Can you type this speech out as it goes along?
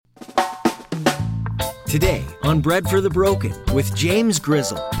Today on Bread for the Broken with James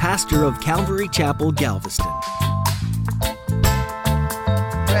Grizzle, pastor of Calvary Chapel, Galveston.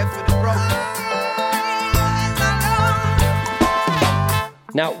 Bread for the broken.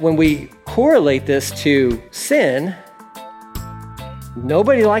 Now, when we correlate this to sin,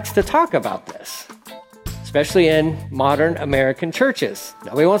 nobody likes to talk about this, especially in modern American churches.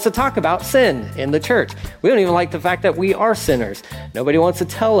 Nobody wants to talk about sin in the church. We don't even like the fact that we are sinners. Nobody wants to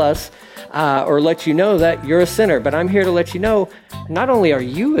tell us or let you know that you're a sinner. But I'm here to let you know, not only are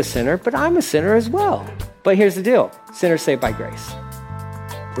you a sinner, but I'm a sinner as well. But here's the deal. Sinners saved by grace.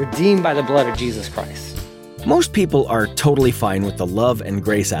 Redeemed by the blood of Jesus Christ. Most people are totally fine with the love and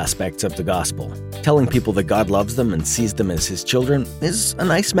grace aspects of the gospel. Telling people that God loves them and sees them as His children is a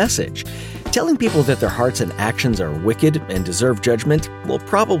nice message. Telling people that their hearts and actions are wicked and deserve judgment will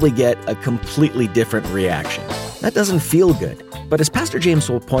probably get a completely different reaction. That doesn't feel good. But as Pastor James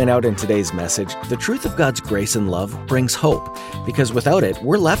will point out in today's message, the truth of God's grace and love brings hope, because without it,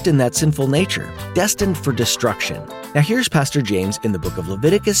 we're left in that sinful nature, destined for destruction. Now here's Pastor James in the book of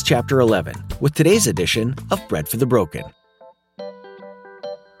Leviticus chapter 11, with today's edition of Bread for the Broken.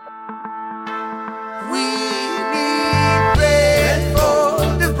 We need bread for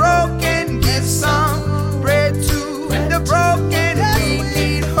the broken. Give some bread to the broken. We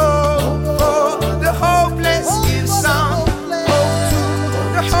need hope for the hopeless. Give some hope to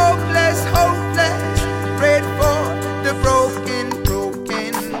the hopeless. Bread for the broken.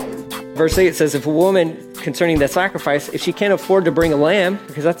 Verse 8 says, if a woman, concerning the sacrifice, if she can't afford to bring a lamb,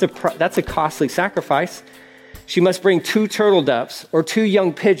 because that's a costly sacrifice, she must bring 2 turtle doves or 2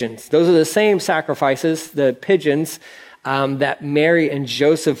 young pigeons. Those are the same sacrifices, the pigeons, that Mary and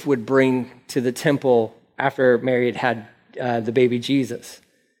Joseph would bring to the temple after Mary had the baby Jesus,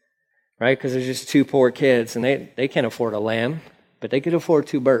 right? Because there's just 2 poor kids, and they can't afford a lamb, but they could afford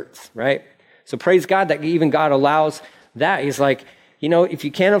 2 birds, right? So praise God that even God allows that. He's like, you know, if you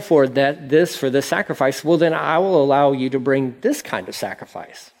can't afford this for this sacrifice, well, then I will allow you to bring this kind of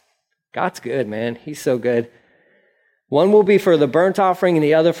sacrifice. God's good, man. He's so good. One will be for the burnt offering and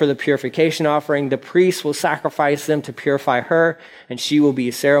the other for the purification offering. The priest will sacrifice them to purify her, and she will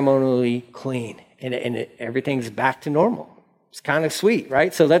be ceremonially clean. And everything's back to normal. It's kind of sweet,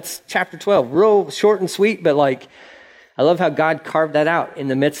 right? So that's chapter 12. Real short and sweet, but I love how God carved that out in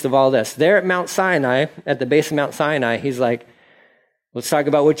the midst of all this. There at Mount Sinai, at the base of Mount Sinai, He's like, let's talk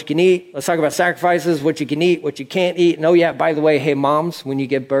about what you can eat. Let's talk about sacrifices, what you can eat, what you can't eat. And oh yeah, by the way, hey moms, when you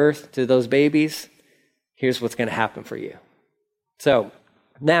give birth to those babies, here's what's going to happen for you. So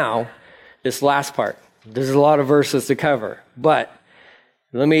now, this last part, there's a lot of verses to cover, but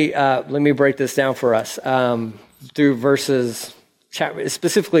let me break this down for us through verses,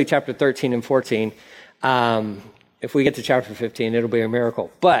 specifically chapter 13 and 14. If we get to chapter 15, it'll be a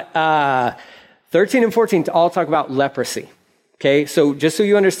miracle. But 13 and 14 all talk about leprosy. Okay, so just so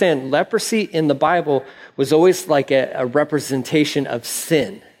you understand, leprosy in the Bible was always like a representation of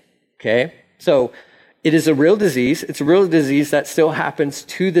sin. Okay, so it is a real disease. It's a real disease that still happens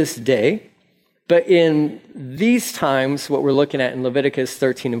to this day. But in these times, what we're looking at in Leviticus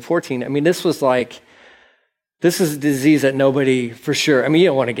 13 and 14, I mean, this is a disease that nobody for sure, I mean, you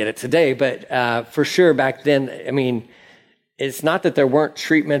don't want to get it today, but for sure back then, I mean, it's not that there weren't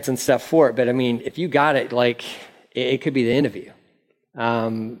treatments and stuff for it, but I mean, if you got it, it could be the end of you.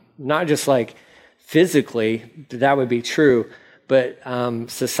 Not just physically, that would be true, but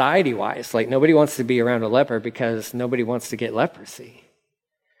society-wise, nobody wants to be around a leper because nobody wants to get leprosy.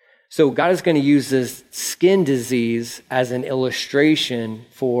 So God is going to use this skin disease as an illustration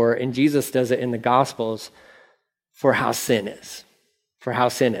and Jesus does it in the Gospels, for how sin is.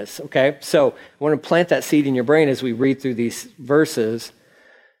 Okay? So I want to plant that seed in your brain as we read through these verses,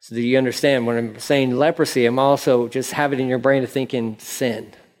 so that you understand when I'm saying leprosy, I'm also just have it in your brain to think in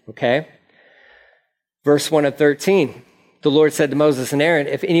sin, okay? Verse 1 of 13, the Lord said to Moses and Aaron,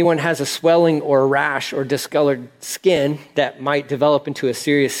 if anyone has a swelling or a rash or discolored skin that might develop into a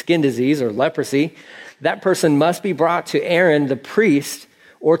serious skin disease or leprosy, that person must be brought to Aaron, the priest,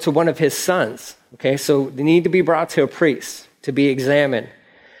 or to one of his sons, okay? So they need to be brought to a priest to be examined.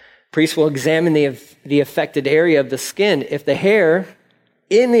 Priest will examine the affected area of the skin. If the hair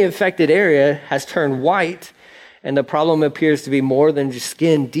in the affected area has turned white, and the problem appears to be more than just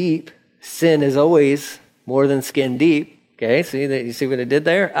skin deep. Sin is always more than skin deep. Okay, you see what it did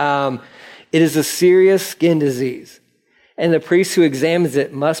there? It is a serious skin disease, and the priest who examines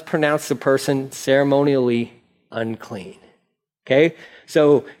it must pronounce the person ceremonially unclean. Okay,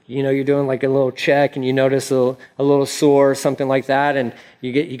 so you're doing a little check, and you notice a little sore or something like that, and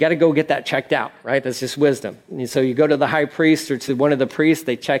you got to go get that checked out, right? That's just wisdom. And so you go to the high priest or to one of the priests,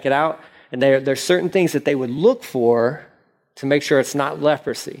 they check it out, And there's certain things that they would look for to make sure it's not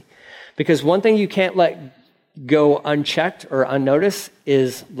leprosy. Because one thing you can't let go unchecked or unnoticed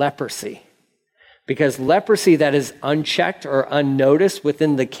is leprosy. Because leprosy that is unchecked or unnoticed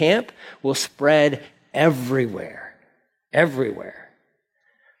within the camp will spread everywhere. Everywhere.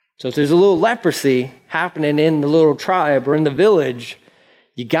 So if there's a little leprosy happening in the little tribe or in the village,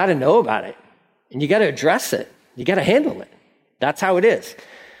 you got to know about it. And you got to address it. You got to handle it. That's how it is.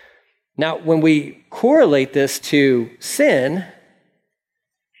 Now, when we correlate this to sin,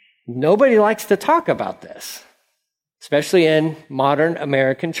 nobody likes to talk about this, especially in modern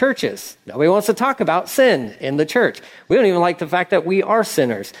American churches. Nobody wants to talk about sin in the church. We don't even like the fact that we are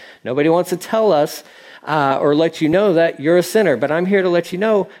sinners. Nobody wants to tell us or let you know that you're a sinner. But I'm here to let you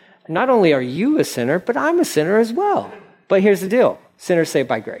know, not only are you a sinner, but I'm a sinner as well. But here's the deal. Sinners saved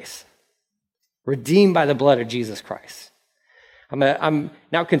by grace. Redeemed by the blood of Jesus Christ. I'm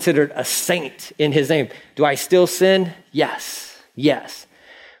now considered a saint in his name. Do I still sin? Yes. Yes.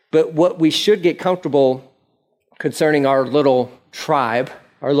 But what we should get comfortable concerning our little tribe,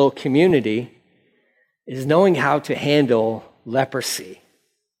 our little community, is knowing how to handle leprosy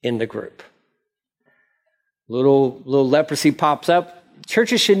in the group. Little leprosy pops up.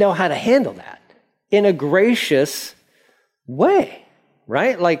 Churches should know how to handle that in a gracious way,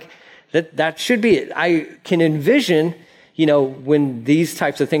 right? Like that should be it. I can envision, when these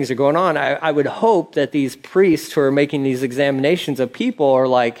types of things are going on, I would hope that these priests who are making these examinations of people are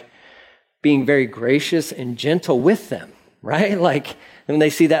like being very gracious and gentle with them, right? Like when they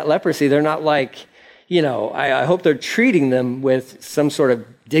see that leprosy, they're not like, I hope they're treating them with some sort of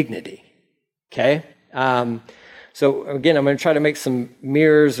dignity, okay? So again, I'm going to try to make some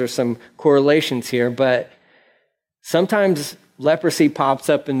mirrors or some correlations here, but sometimes leprosy pops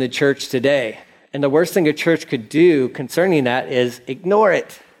up in the church today. And the worst thing a church could do concerning that is ignore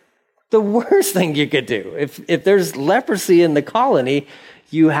it. The worst thing you could do. If there's leprosy in the colony,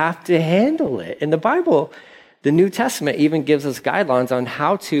 you have to handle it. In the Bible, the New Testament even gives us guidelines on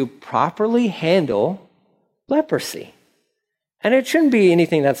how to properly handle leprosy. And it shouldn't be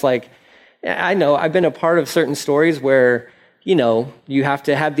anything that's like, I know I've been a part of certain stories where, you have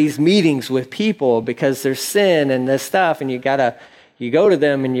to have these meetings with people because there's sin and this stuff, and you go to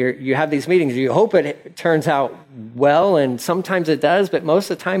them and you have these meetings. You hope it turns out well, and sometimes it does, but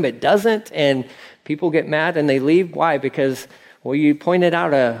most of the time it doesn't, and people get mad and they leave. Why? Because, you pointed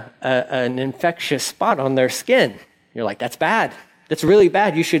out an infectious spot on their skin. You're like, that's bad. That's really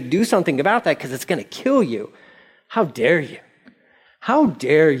bad. You should do something about that because it's going to kill you. How dare you? How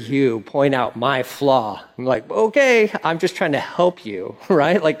dare you point out my flaw? I'm like, okay, I'm just trying to help you,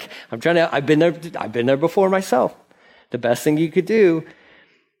 right? Like I've been there before myself. The best thing you could do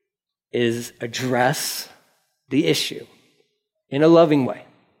is address the issue in a loving way,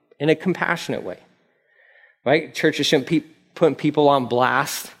 in a compassionate way, right? Churches shouldn't be putting people on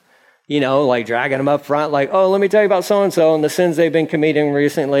blast, like dragging them up front, like, oh, let me tell you about so-and-so and the sins they've been committing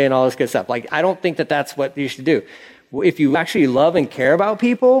recently and all this good stuff. Like, I don't think that that's what you should do. If you actually love and care about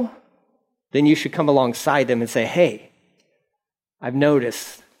people, then you should come alongside them and say, hey, I've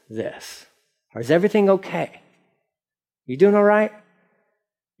noticed this. Or is everything okay? You doing all right?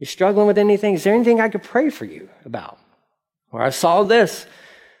 You struggling with anything? Is there anything I could pray for you about? Or I saw this.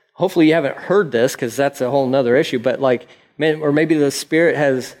 Hopefully you haven't heard this because that's a whole nother issue, but or maybe the Spirit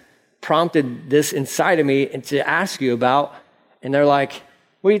has prompted this inside of me and to ask you about, and they're like,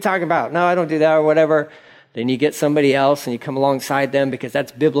 what are you talking about? No, I don't do that or whatever. Then you get somebody else and you come alongside them because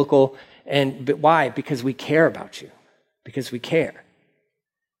that's biblical. But why? Because we care about you. Because we care.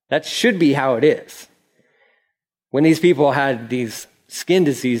 That should be how it is. When these people had these skin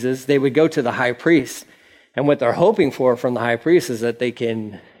diseases, they would go to the high priest. And what they're hoping for from the high priest is that they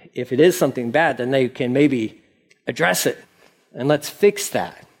can, if it is something bad, then they can maybe address it. And let's fix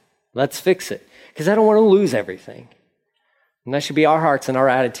that. Let's fix it. Because I don't want to lose everything. And that should be our hearts and our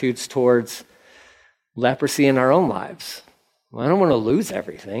attitudes towards leprosy in our own lives. Well, I don't want to lose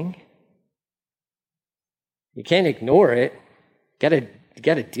everything. You can't ignore it. You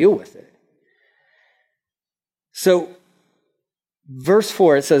got to deal with it. So, verse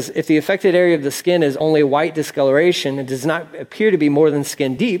 4, it says, if the affected area of the skin is only a white discoloration and does not appear to be more than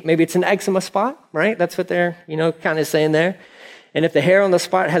skin deep, maybe it's an eczema spot, right? That's what they're, kind of saying there. And if the hair on the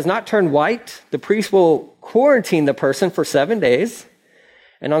spot has not turned white, the priest will quarantine the person for 7 days.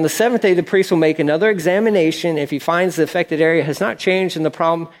 And on the 7th day, the priest will make another examination. If he finds the affected area has not changed and the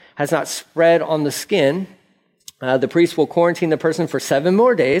problem has not spread on the skin, the priest will quarantine the person for 7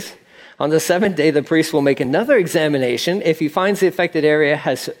 more days. On the 7th day, the priest will make another examination. If he finds the affected area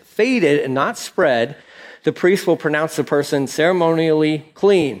has faded and not spread, the priest will pronounce the person ceremonially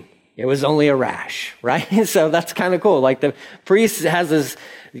clean. It was only a rash, right? So that's kind of cool. Like the priest has this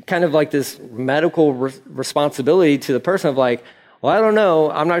kind of like this medical responsibility to the person of like, well, I don't know.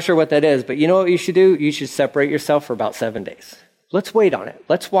 I'm not sure what that is, but you know what you should do? You should separate yourself for about 7 days. Let's wait on it.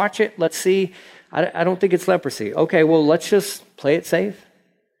 Let's watch it. Let's see. I don't think it's leprosy. Okay, well, let's just play it safe.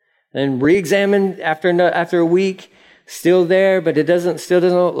 And re-examine after a week. Still there, but still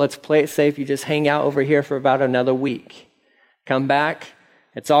doesn't. Let's play it safe. You just hang out over here for about another week. Come back.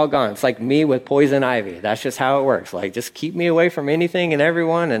 It's all gone. It's like me with poison ivy. That's just how it works. Like, just keep me away from anything and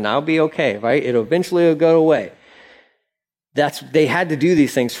everyone, and I'll be okay, right? It'll eventually go away. They had to do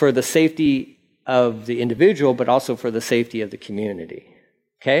these things for the safety of the individual, but also for the safety of the community.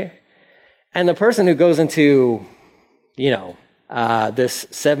 Okay? And the person who goes into, this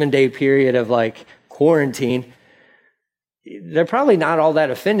 7-day period of like quarantine, they're probably not all that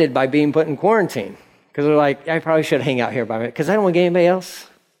offended by being put in quarantine. Because they're like, I probably should hang out here by me, because I don't want to get anybody else.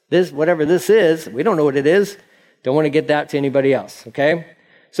 Whatever this is, we don't know what it is. Don't want to get that to anybody else, okay?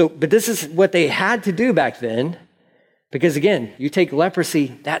 But this is what they had to do back then, because again, you take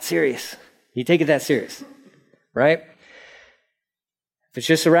leprosy that serious. You take it that serious, right? If it's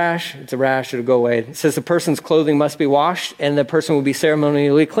just a rash, it's a rash, it'll go away. It says the person's clothing must be washed and the person will be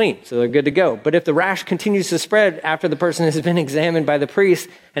ceremonially clean, so they're good to go. But if the rash continues to spread after the person has been examined by the priest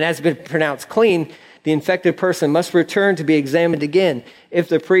and has been pronounced clean, the infected person must return to be examined again. If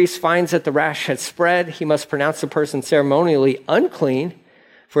the priest finds that the rash has spread, he must pronounce the person ceremonially unclean,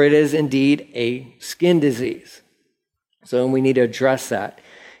 for it is indeed a skin disease. So we need to address that.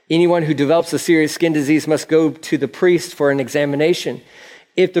 Anyone who develops a serious skin disease must go to the priest for an examination.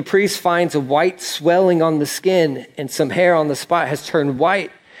 If the priest finds a white swelling on the skin and some hair on the spot has turned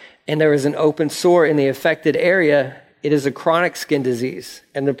white and there is an open sore in the affected area, it is a chronic skin disease,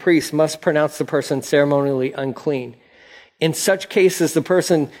 and the priest must pronounce the person ceremonially unclean. In such cases, the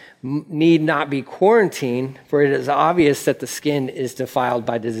person need not be quarantined, for it is obvious that the skin is defiled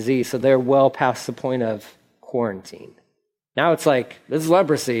by the disease. So they're well past the point of quarantine. Now it's like, this is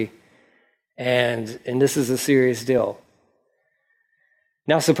leprosy, and this is a serious deal.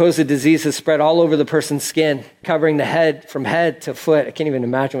 Now suppose the disease has spread all over the person's skin, covering the head from head to foot. I can't even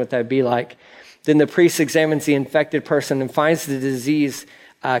imagine what that would be like. Then the priest examines the infected person and finds the disease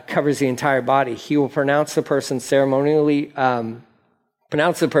covers the entire body. He will pronounce the person ceremonially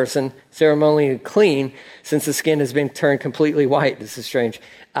clean, since the skin has been turned completely white. This is strange.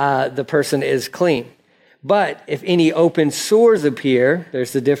 The person is clean. But if any open sores appear,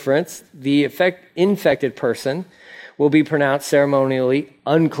 there's the difference, the infected person will be pronounced ceremonially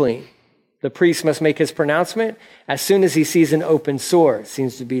unclean. The priest must make his pronouncement as soon as he sees an open sore. It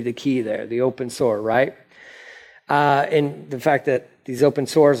seems to be the key there, the open sore, right? And the fact that these open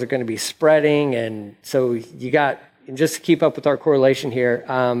sores are going to be spreading. And so just to keep up with our correlation here,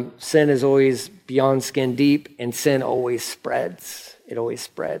 sin is always beyond skin deep, and sin always spreads. It always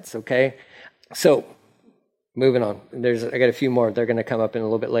spreads, okay? So, moving on. I got a few more. They're going to come up in a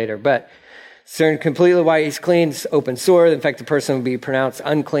little bit later. But turned completely white, he's clean, it's open sore. The infected person will be pronounced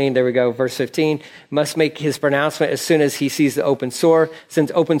unclean. There we go, verse 15. Must make his pronouncement as soon as he sees the open sore,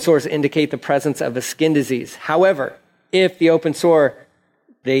 since open sores indicate the presence of a skin disease. However, if the open sore,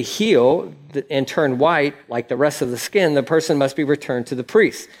 they heal and turn white like the rest of the skin, the person must be returned to the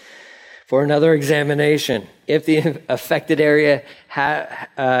priest for another examination. If the affected areas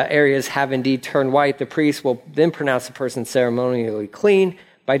have indeed turned white, the priest will then pronounce the person ceremonially clean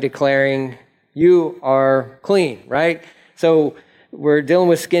by declaring, you are clean, right? So we're dealing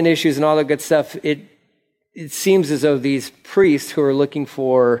with skin issues and all that good stuff. It seems as though these priests who are looking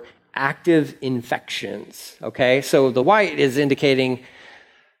for active infections, okay? So the white is indicating,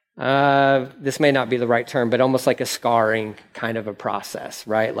 this may not be the right term, but almost like a scarring kind of a process,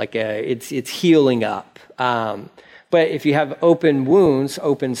 right? Like it's healing up. But if you have open wounds,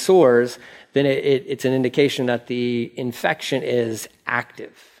 open sores, then it's an indication that the infection is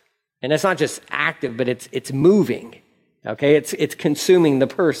active. And it's not just active, but it's moving, okay? It's consuming the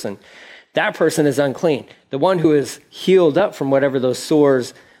person. That person is unclean. The one who is healed up from whatever those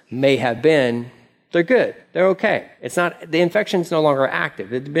sores may have been, they're good. They're okay. The infection's no longer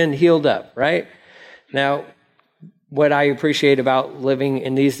active. It's been healed up, right? Now, what I appreciate about living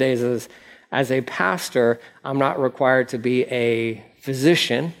in these days is, as a pastor, I'm not required to be a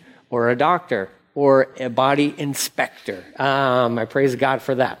physician or a doctor or a body inspector. I praise God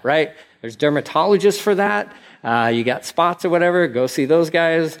for that, right? There's dermatologists for that. You got spots or whatever, go see those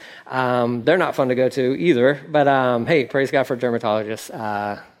guys. They're not fun to go to either, but hey, praise God for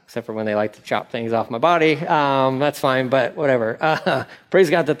dermatologists, except for when they like to chop things off my body. That's fine, but whatever. Praise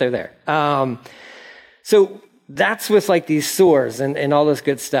God that they're there. So that's with like these sores and all this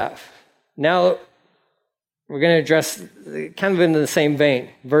good stuff. Now, we're going to address kind of in the same vein.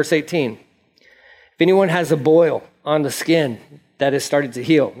 Verse 18. If anyone has a boil on the skin that has started to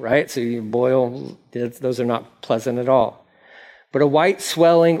heal, right? So you boil, those are not pleasant at all. But a white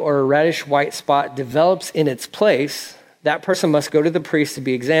swelling or a reddish white spot develops in its place, that person must go to the priest to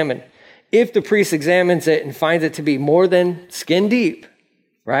be examined. If the priest examines it and finds it to be more than skin deep,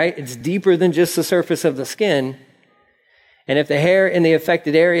 right? It's deeper than just the surface of the skin. And if the hair in the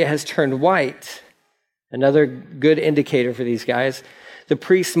affected area has turned white, another good indicator for these guys, the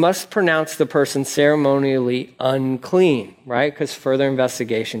priest must pronounce the person ceremonially unclean, right? Because further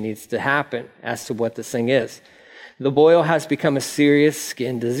investigation needs to happen as to what this thing is. The boil has become a serious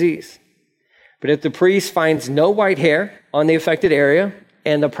skin disease. But if the priest finds no white hair on the affected area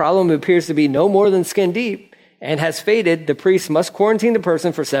and the problem appears to be no more than skin deep and has faded, the priest must quarantine the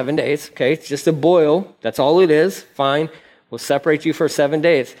person for 7 days. Okay, it's just a boil. That's all it is. Fine. We'll separate you for 7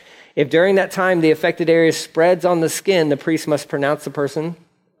 days. If during that time the affected area spreads on the skin, the priest must pronounce the person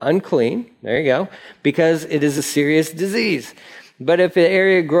unclean. There you go. Because it is a serious disease. But if the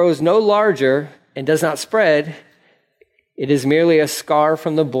area grows no larger and does not spread, it is merely a scar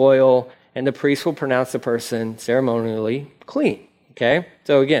from the boil, and the priest will pronounce the person ceremonially clean. Okay?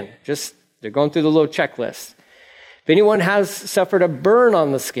 So again, they're going through the little checklist. If anyone has suffered a burn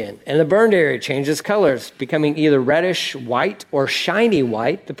on the skin and the burned area changes colors, becoming either reddish white or shiny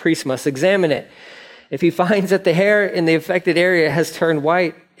white, the priest must examine it. If he finds that the hair in the affected area has turned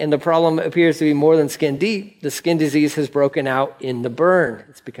white and the problem appears to be more than skin deep, the skin disease has broken out in the burn.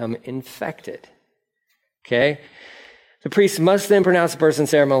 It's become infected. Okay? The priest must then pronounce the person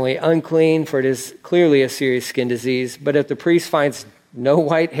ceremonially unclean, for it is clearly a serious skin disease. But if the priest finds no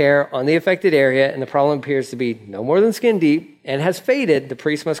white hair on the affected area and the problem appears to be no more than skin deep and has faded, the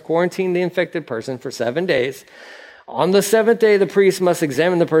priest must quarantine the infected person for 7 days. On the 7th day, the priest must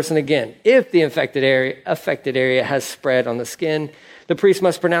examine the person again. If the affected area has spread on the skin, the priest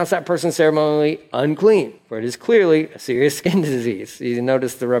must pronounce that person ceremonially unclean, for it is clearly a serious skin disease. You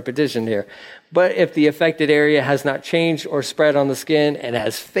notice the repetition here. But if the affected area has not changed or spread on the skin and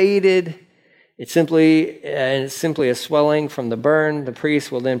has faded, it's simply a swelling from the burn. The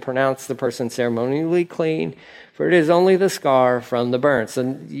priest will then pronounce the person ceremonially clean, for it is only the scar from the burn.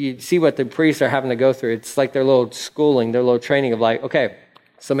 So you see what the priests are having to go through. It's like their little schooling, their little training of like, okay,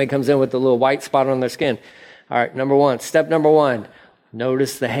 somebody comes in with a little white spot on their skin. All right, step number one,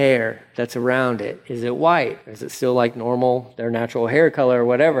 notice the hair that's around it. Is it white? Is it still like normal, their natural hair color or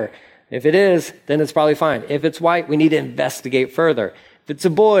whatever? If it is, then it's probably fine. If it's white, we need to investigate further. If it's a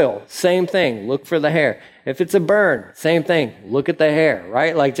boil, same thing. Look for the hair. If it's a burn, same thing. Look at the hair,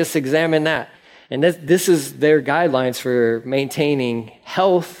 right? Like just examine that. And this is their guidelines for maintaining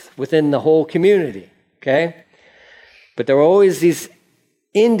health within the whole community, okay? But there were always these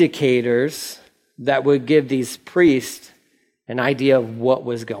indicators that would give these priests an idea of what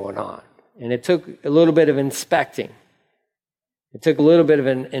was going on. And it took a little bit of inspecting.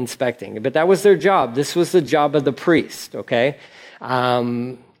 But that was their job. This was the job of the priest, okay?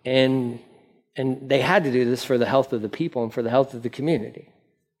 And they had to do this for the health of the people and for the health of the community.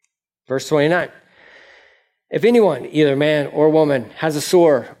 Verse 29. If anyone, either man or woman, has a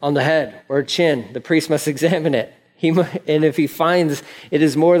sore on the head or chin, the priest must examine it. And if he finds it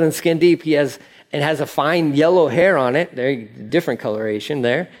is more than skin deep, has a fine yellow hair on it, there, different coloration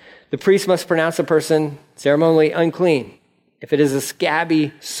there, the priest must pronounce the person ceremonially unclean. If it is a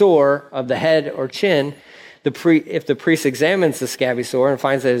scabby sore of the head or chin, if the priest examines the scabby sore and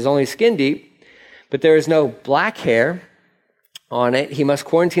finds that it is only skin deep, but there is no black hair on it, he must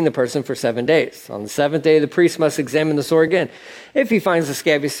quarantine the person for 7 days. On the 7th day, the priest must examine the sore again. If he finds the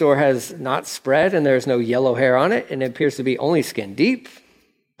scabby sore has not spread and there is no yellow hair on it and it appears to be only skin deep,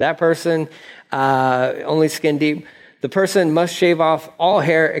 that person, only skin deep, the person must shave off all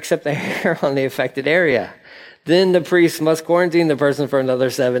hair except the hair on the affected area. Then the priest must quarantine the person for another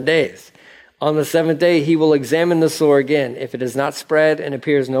 7 days. On the 7th day, he will examine the sore again. If it has not spread and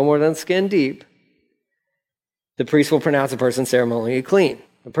appears no more than skin deep, the priest will pronounce the person ceremonially clean.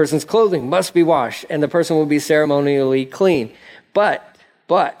 The person's clothing must be washed, and the person will be ceremonially clean. But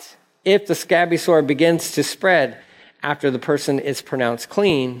if the scabby sore begins to spread after the person is pronounced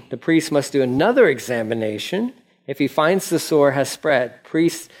clean, the priest must do another examination. If he finds the sore has spread,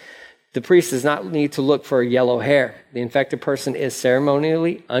 the priest does not need to look for yellow hair. The infected person is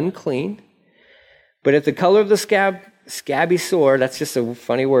ceremonially unclean. But if the color of the scabby sore, that's just a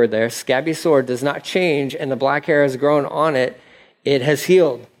funny word there, scabby sore does not change and the black hair has grown on it, it has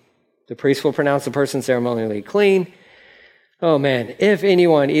healed. The priest will pronounce the person ceremonially clean. Oh man, if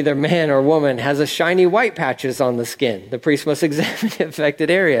anyone, either man or woman, has a shiny white patches on the skin, the priest must examine the affected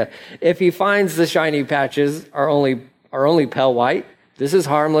area. If he finds the shiny patches are only pale white, this is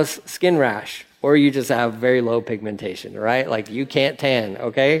harmless skin rash, or you just have very low pigmentation, right? Like you can't tan,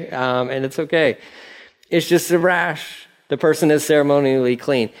 okay? And it's okay. It's just a rash. The person is ceremonially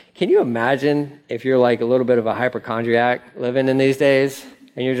clean. Can you imagine if you're like a little bit of a hypochondriac living in these days?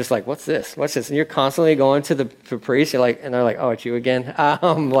 And you're just like, what's this? What's this? And you're constantly going to the priest. You're like, and they're like, oh, it's you again.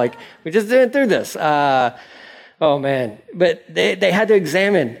 Like, we just went through this. Oh man. But they had to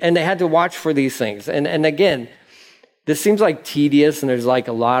examine and they had to watch for these things. And again, this seems like tedious and there's like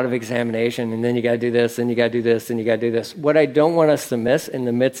a lot of examination and then you got to do this and you got to do this and you got to do this. What I don't want us to miss in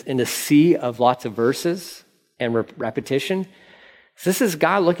the sea of lots of verses and repetition, this is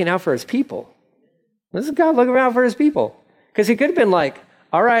God looking out for his people. This is God looking out for his people. Because he could have been like,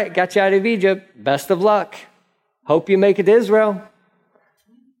 all right, got you out of Egypt. Best of luck. Hope you make it to Israel.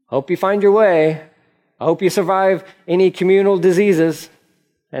 Hope you find your way. I hope you survive any communal diseases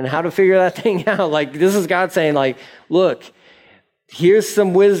and how to figure that thing out. Like, this is God saying, like, look, here's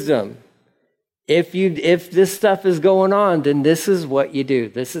some wisdom. If this stuff is going on, then this is what you do.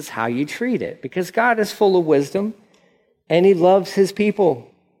 This is how you treat it. Because God is full of wisdom and he loves his people.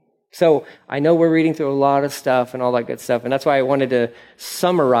 So I know we're reading through a lot of stuff and all that good stuff. And that's why I wanted to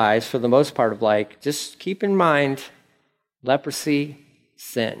summarize for the most part of like, just keep in mind, leprosy,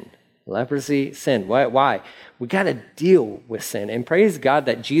 sin. Leprosy, sin. Why? We got to deal with sin. And praise God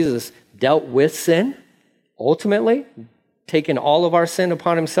that Jesus dealt with sin, ultimately, taking all of our sin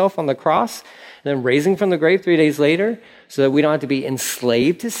upon himself on the cross, and then raising from the grave 3 days later, so that we don't have to be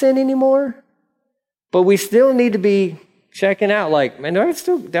enslaved to sin anymore. But we still need to be checking out, like, man,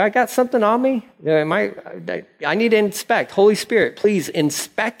 do I got something on me? I need to inspect. Holy Spirit, please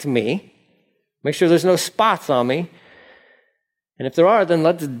inspect me. Make sure there's no spots on me. And if there are, then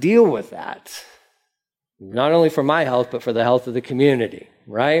let's deal with that. Not only for my health, but for the health of the community,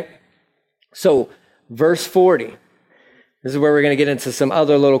 right? So, verse 40. This is where we're going to get into some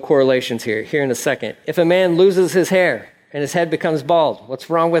other little correlations here in a second. If a man loses his hair and his head becomes bald, what's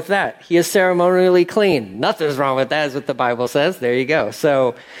wrong with that? He is ceremonially clean. Nothing's wrong with that, is what the Bible says. There you go.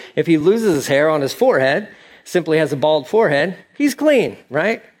 So if he loses his hair on his forehead, simply has a bald forehead, he's clean,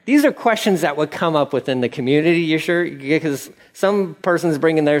 right? These are questions that would come up within the community, you sure? Because some person's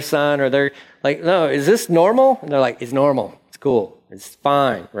bringing their son or they're like, no, is this normal? And they're like, it's normal. It's cool. It's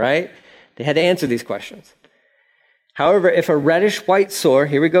fine, right? They had to answer these questions. However, if a reddish white sore,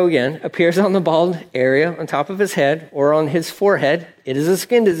 here we go again, appears on the bald area on top of his head or on his forehead, it is a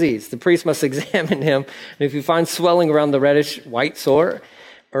skin disease. The priest must examine him. And if you find swelling around the reddish white sore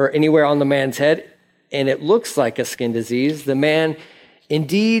or anywhere on the man's head, and it looks like a skin disease, the man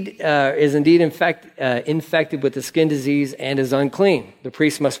is indeed infected with the skin disease and is unclean. The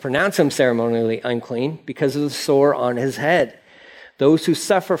priest must pronounce him ceremonially unclean because of the sore on his head. Those who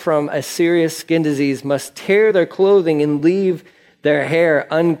suffer from a serious skin disease must tear their clothing and leave their hair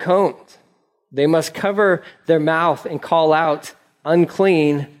uncombed. They must cover their mouth and call out,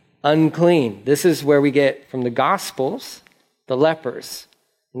 unclean, unclean. This is where we get from the Gospels, the lepers.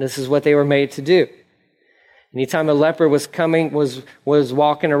 And this is what they were made to do. Anytime a leper was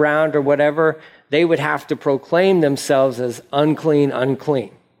walking around or whatever, they would have to proclaim themselves as unclean,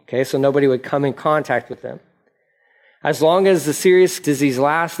 unclean. Okay, so nobody would come in contact with them. As long as the serious disease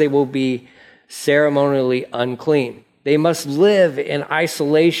lasts, they will be ceremonially unclean. They must live in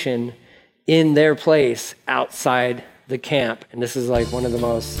isolation in their place outside the camp. And this is like one of the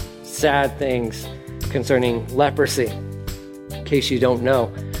most sad things concerning leprosy. In case you don't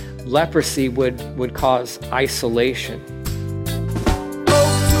know, leprosy would cause isolation. The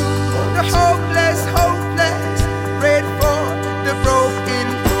hopeless, pray for the broken.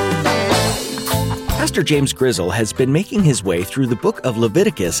 Pastor James Grizzle has been making his way through the book of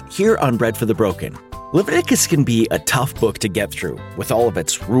Leviticus here on Bread for the Broken. Leviticus can be a tough book to get through, with all of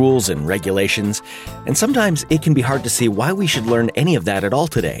its rules and regulations, and sometimes it can be hard to see why we should learn any of that at all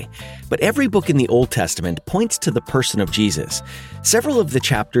today. But every book in the Old Testament points to the person of Jesus. Several of the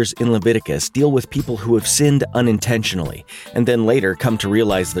chapters in Leviticus deal with people who have sinned unintentionally, and then later come to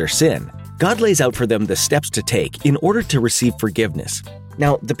realize their sin. God lays out for them the steps to take in order to receive forgiveness.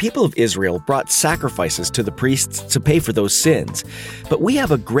 Now, the people of Israel brought sacrifices to the priests to pay for those sins, but we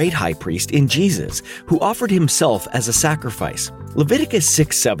have a great high priest in Jesus who offered himself as a sacrifice. Leviticus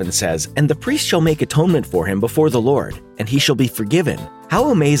 6:7 says, "And the priest shall make atonement for him before the Lord, and he shall be forgiven. How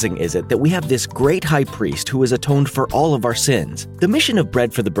amazing is it that we have this great high priest who has atoned for all of our sins? The mission of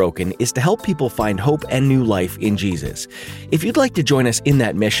Bread for the Broken is to help people find hope and new life in Jesus. If you'd like to join us in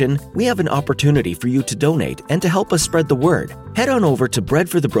that mission, we have an opportunity for you to donate and to help us spread the word. Head on over to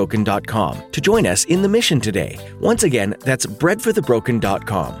breadforthebroken.com to join us in the mission today. Once again, that's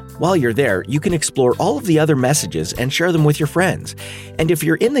breadforthebroken.com. While you're there, you can explore all of the other messages and share them with your friends. And if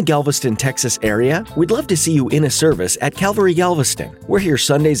you're in the Galveston, Texas area, we'd love to see you in a service at Calvary Galveston. We're here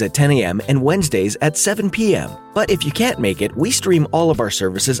Sundays at 10 a.m. and Wednesdays at 7 p.m. But if you can't make it, we stream all of our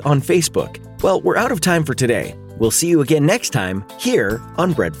services on Facebook. Well, we're out of time for today. We'll see you again next time here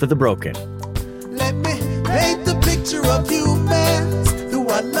on Bread for the Broken. Let me paint the picture of humanity.